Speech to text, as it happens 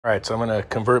All right, so I'm gonna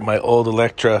convert my old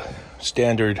Electra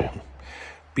standard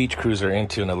beach cruiser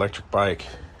into an electric bike.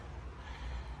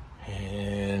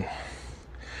 And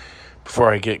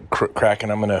before I get cracking,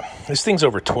 this thing's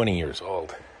over 20 years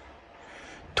old.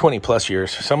 20 plus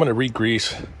years. So I'm gonna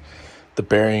re-grease the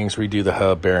bearings, redo the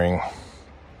hub bearing.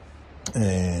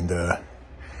 And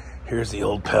here's the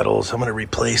old pedals. I'm gonna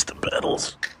replace the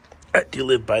pedals. I do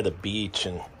live by the beach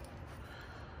and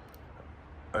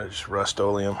I just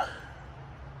Rust-Oleum.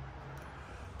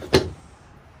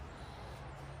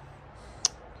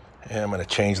 And I'm going to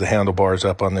change the handlebars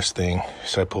up on this thing.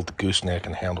 So I pulled the gooseneck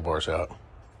and the handlebars out.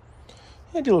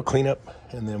 And do a little cleanup,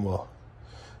 and then we'll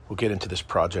get into this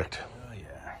project. Oh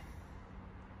yeah.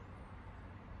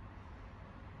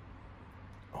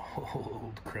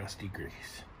 Old crusty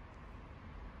grease.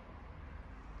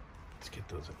 Let's get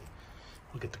those.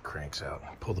 We'll get the cranks out.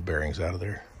 Pull the bearings out of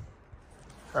there.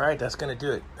 All right, that's going to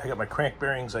do it. I got my crank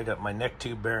bearings. I got my neck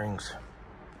tube bearings.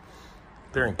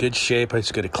 They're in good shape. I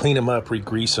just got to clean them up,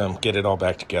 re-grease them, get it all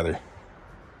back together.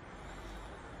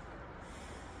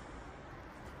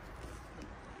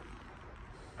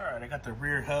 All right, I got the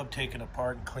rear hub taken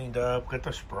apart and cleaned up. Got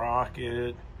the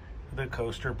sprocket, the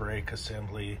coaster brake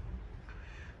assembly.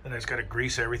 Then I just got to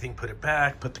grease everything, put it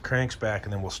back, put the cranks back,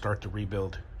 and then we'll start the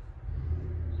rebuild.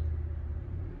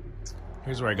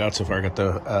 Here's what I got so far. I got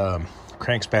the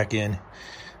cranks back in,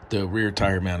 the rear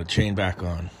tire mounted chain back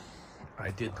on. I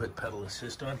did put pedal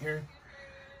assist on here.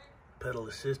 Pedal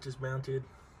assist is mounted.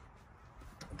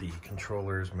 The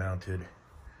controller is mounted.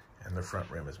 And the front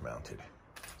rim is mounted.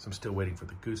 So I'm still waiting for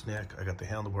the gooseneck. I got the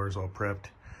handlebars all prepped.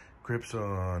 Grips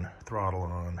on, throttle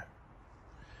on.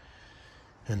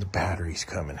 And the battery's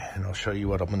coming. And I'll show you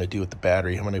what I'm going to do with the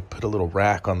battery. I'm going to put a little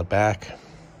rack on the back.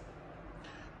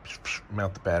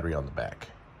 Mount the battery on the back.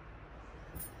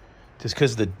 Just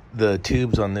because the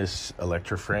tubes on this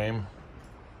Electra frame,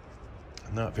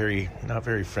 not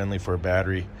very friendly for a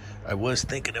battery. I was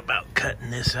thinking about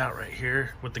cutting this out right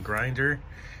here with the grinder,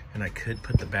 and I could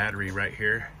put the battery right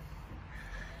here.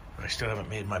 But I still haven't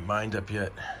made my mind up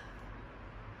yet.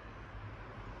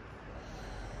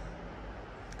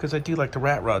 Because I do like the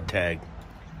rat rod tag,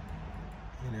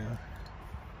 you know.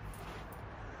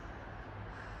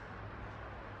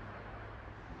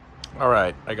 All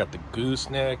right, I got the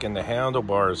gooseneck and the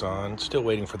handlebars on. Still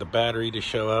waiting for the battery to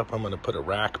show up. I'm gonna put a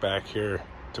rack back here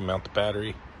to mount the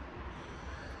battery.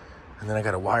 And then I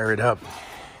gotta wire it up.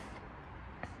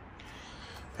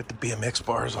 Got the BMX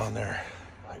bars on there.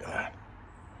 Look at that.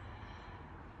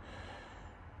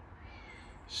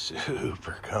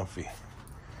 Super comfy.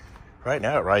 Right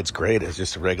now it rides great as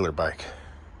just a regular bike.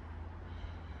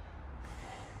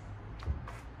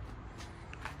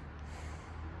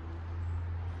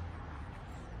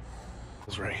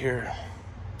 Right here,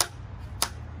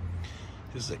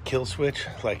 this is a kill switch.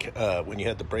 Like when you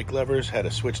had the brake levers, had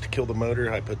a switch to kill the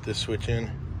motor. I put this switch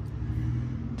in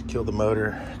to kill the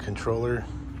motor controller.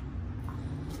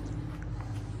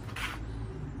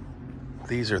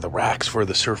 These are the racks for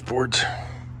the surfboards.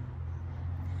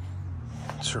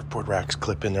 Surfboard racks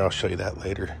clip in there. I'll show you that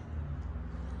later.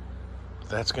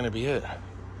 That's gonna be it.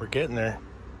 We're getting there.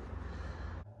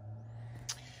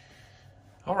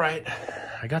 All right,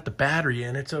 I got the battery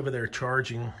in. It's over there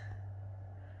charging. I'm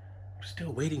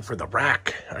still waiting for the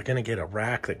rack. I'm gonna get a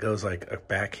rack that goes like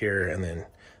back here and then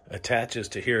attaches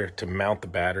to here to mount the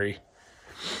battery.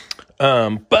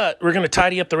 But we're gonna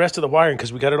tidy up the rest of the wiring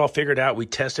because we got it all figured out. We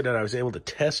tested it. I was able to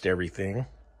test everything.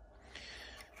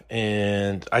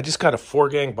 And I just got a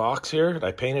 4-gang box here.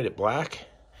 I painted it black.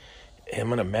 And I'm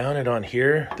gonna mount it on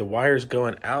here. The wire's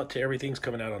going out to everything's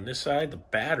coming out on this side. The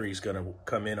battery's gonna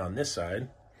come in on this side.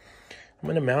 I'm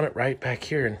gonna mount it right back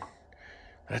here, and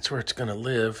that's where it's gonna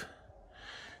live.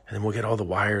 And then we'll get all the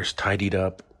wires tidied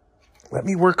up. Let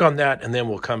me work on that, and then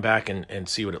we'll come back and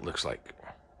see what it looks like.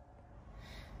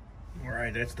 All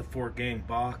right, that's the 4-gang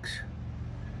box.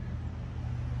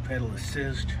 Pedal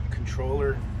assist,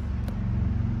 controller.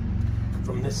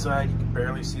 From this side, you can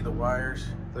barely see the wires.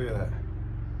 Look at that.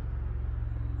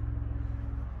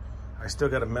 I still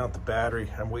got to mount the battery.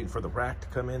 I'm waiting for the rack to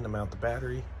come in to mount the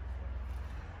battery.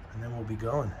 And then we'll be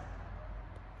going.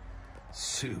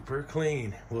 Super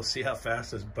clean. We'll see how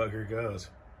fast this bugger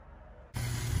goes.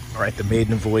 All right, the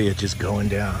maiden voyage is going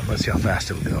down. Let's see how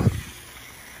fast it'll go.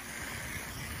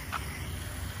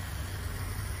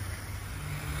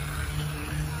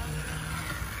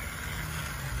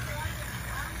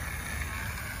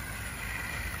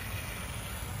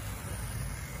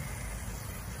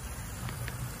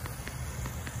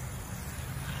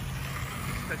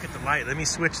 Look at the light. Let me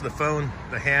switch the phone,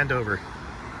 the hand over.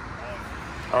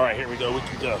 All right, here we go. We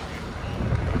can go.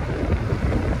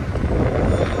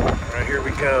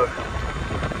 go.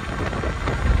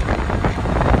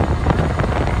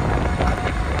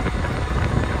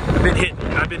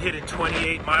 I've been hitting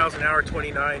 28 miles an hour,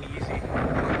 29 easy. 26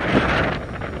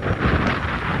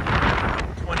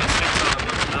 on a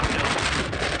little uphill.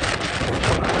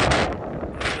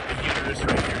 Let's get the uterus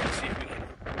right here and see if we can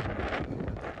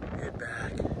head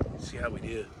back. See how we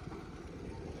do.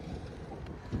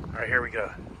 Alright, here we go.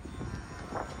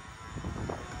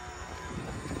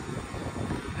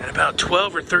 At about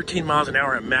 12 or 13 miles an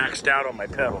hour, I'm maxed out on my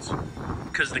pedals.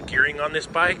 Because the gearing on this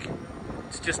bike,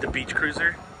 it's just a beach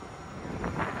cruiser.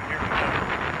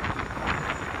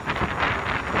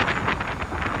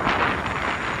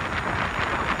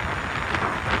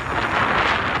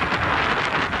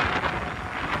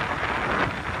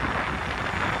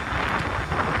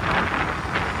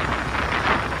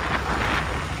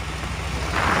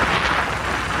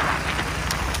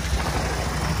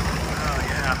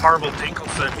 Harville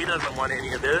Dinkelson, he doesn't want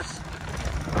any of this.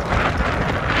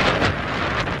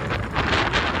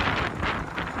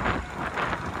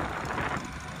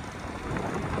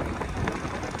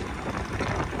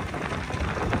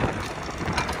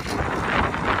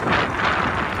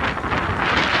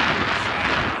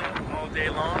 All day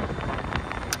long.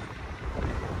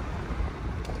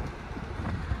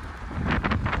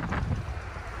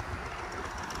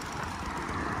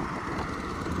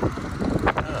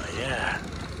 Oh yeah.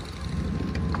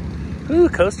 Ooh,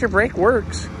 coaster brake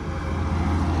works.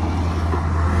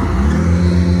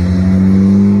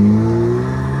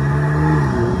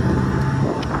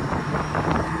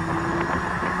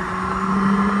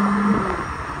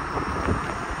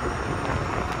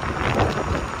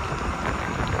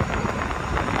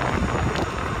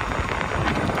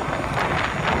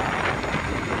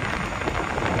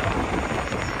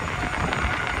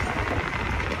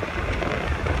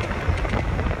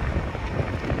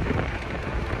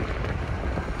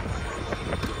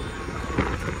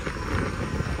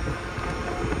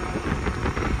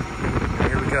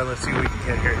 Let's see what we can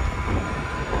get here.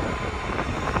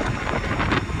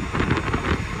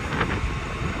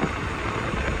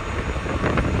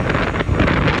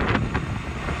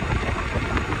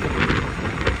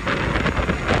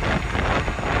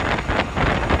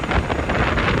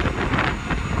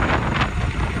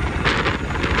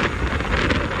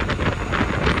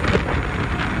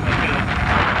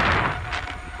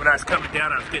 When I was coming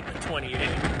down, I was getting a 28.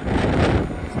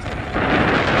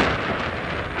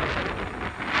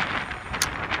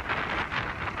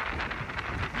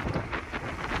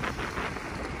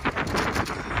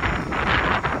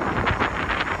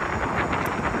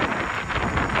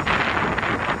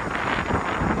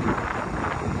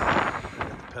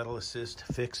 Pedal assist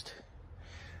fixed.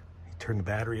 Turn the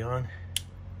battery on,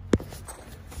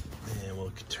 and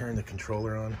we'll turn the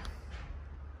controller on.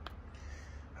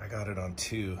 I got it on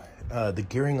 2. The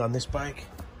gearing on this bike,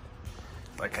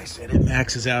 like I said, it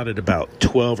maxes out at about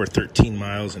 12 or 13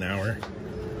 miles an hour.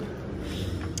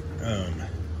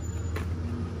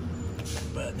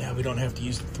 But now we don't have to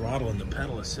use the throttle, and the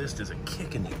pedal assist is a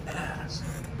kick in the ass.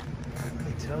 Let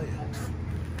me tell you.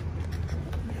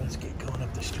 Let's get going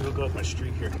up the street. We'll go up my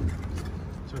street here.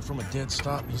 So from a dead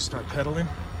stop, you start pedaling.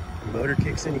 The motor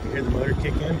kicks in. You can hear the motor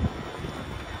kick in.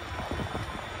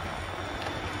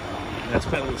 That's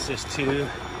pedal assist 2.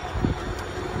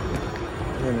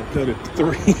 And then we'll go to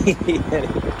 3, and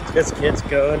it just gets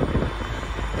going.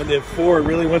 And then 4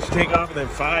 really wants to take off, and then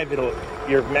 5,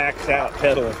 you're maxed out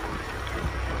pedaling.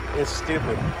 It's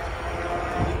stupid.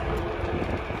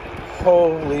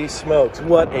 Holy smokes,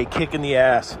 what a kick in the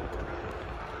ass.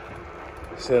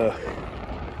 So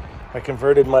I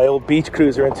converted my old beach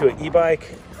cruiser into an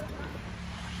e-bike.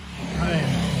 I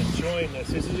am enjoying this.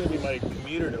 This is going to be my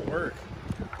commuter to work.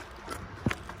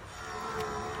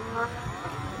 Oh,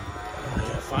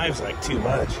 yeah, 5's like too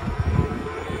much.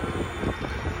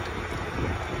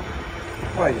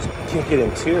 Probably just kick it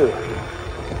in 2.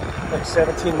 Like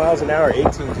 17 miles an hour,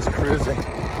 18 just cruising.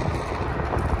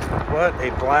 What a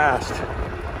blast.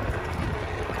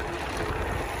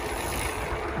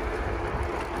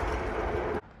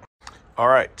 All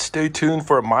right, stay tuned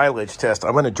for a mileage test.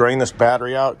 I'm going to drain this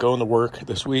battery out going to work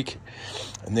this week,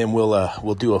 and then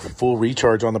we'll do a full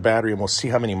recharge on the battery, and we'll see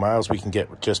how many miles we can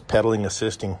get with just pedaling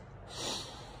assisting.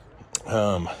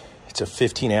 It's a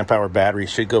 15 amp hour battery,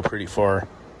 should go pretty far,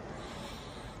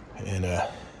 and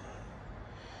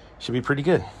should be pretty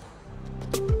good.